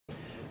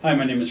Hi,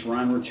 my name is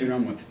Ron Rotunno.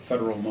 I'm with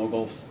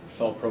Federal-Mogul's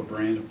Fel Pro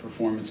brand of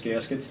performance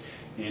gaskets,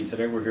 and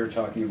today we're here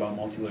talking about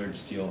multi-layered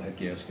steel head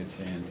gaskets.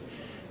 And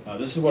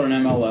this is what an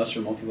MLS or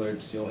multi-layered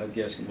steel head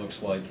gasket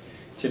looks like.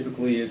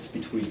 Typically, it's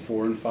between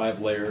 4 and 5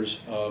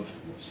 layers of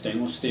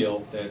stainless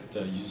steel that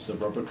uses a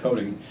rubber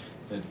coating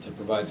that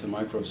provides a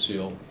micro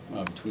seal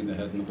between the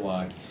head and the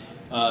block.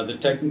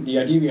 The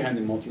idea behind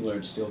the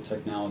multi-layered steel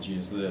technology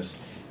is this.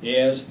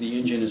 As the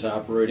engine is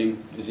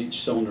operating, as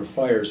each cylinder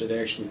fires, it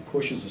actually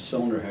pushes the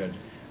cylinder head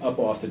up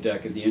off the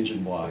deck of the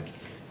engine block.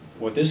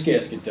 What this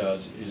gasket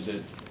does is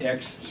it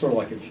acts sort of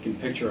like, if you can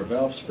picture a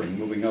valve spring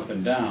moving up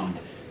and down,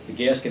 the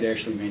gasket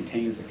actually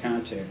maintains the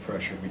contact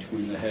pressure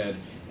between the head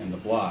and the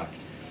block.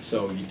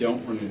 So you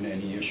don't run into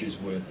any issues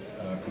with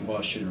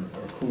combustion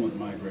or coolant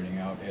migrating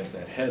out as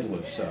that head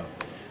lifts up.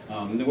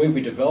 The way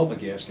we develop a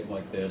gasket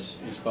like this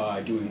is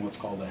by doing what's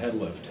called a head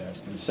lift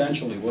test. And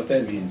essentially what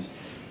that means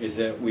is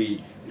that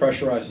we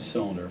pressurize the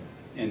cylinder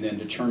and then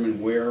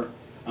determine where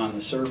on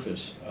the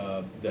surface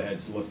the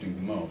head's lifting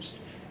the most.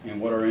 And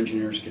what our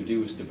engineers can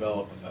do is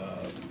develop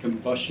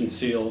combustion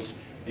seals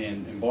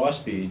and emboss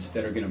beads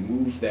that are going to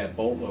move that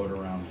bolt load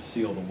around to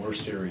seal the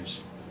worst areas,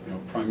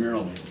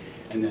 primarily,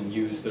 and then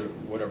use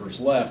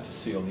whatever's left to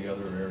seal the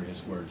other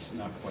areas where it's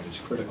not quite as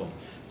critical.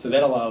 So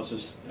that allows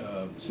us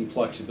some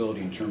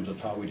flexibility in terms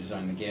of how we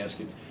design the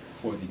gasket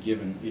for the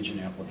given engine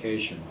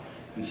application.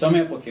 In some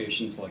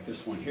applications, like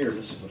this one here,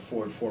 this is a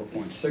Ford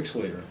 4.6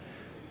 liter,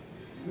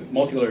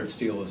 multi-layered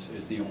steel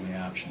is the only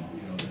option.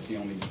 It's the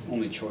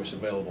only choice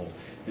available.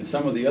 In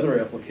some of the other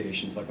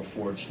applications, like a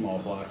Ford small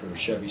block or a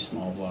Chevy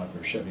small block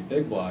or a Chevy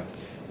big block,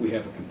 we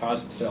have a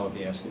composite style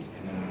gasket,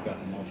 and then we've got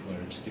the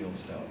multi-layered steel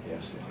style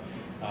gasket.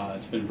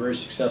 It's been a very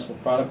successful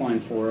product line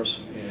for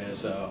us,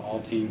 as all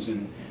teams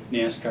in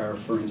NASCAR,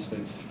 for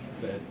instance,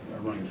 that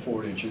are running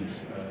Ford engines,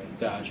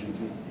 Dodge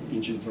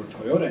engines, or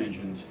Toyota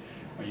engines,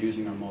 are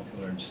using our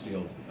multi-layered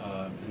steel.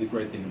 And the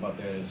great thing about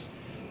that is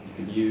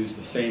you can use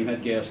the same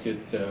head gasket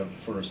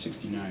for a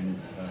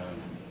 '69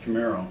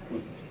 Camaro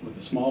with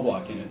a small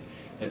block in it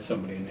that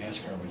somebody in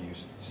NASCAR would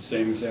use. It's the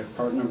same exact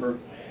part number.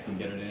 You can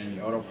get it in any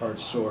auto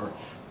parts store,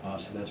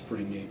 so that's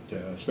pretty neat,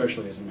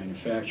 especially as a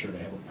manufacturer, to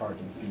have a part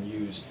that we can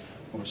use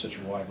over such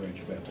a wide range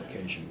of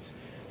applications.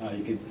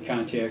 You can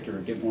contact or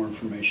get more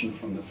information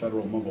from the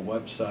Federal-Mogul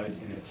website,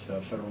 and it's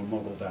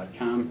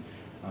federalmogul.com,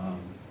 and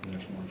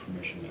there's more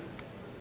information there.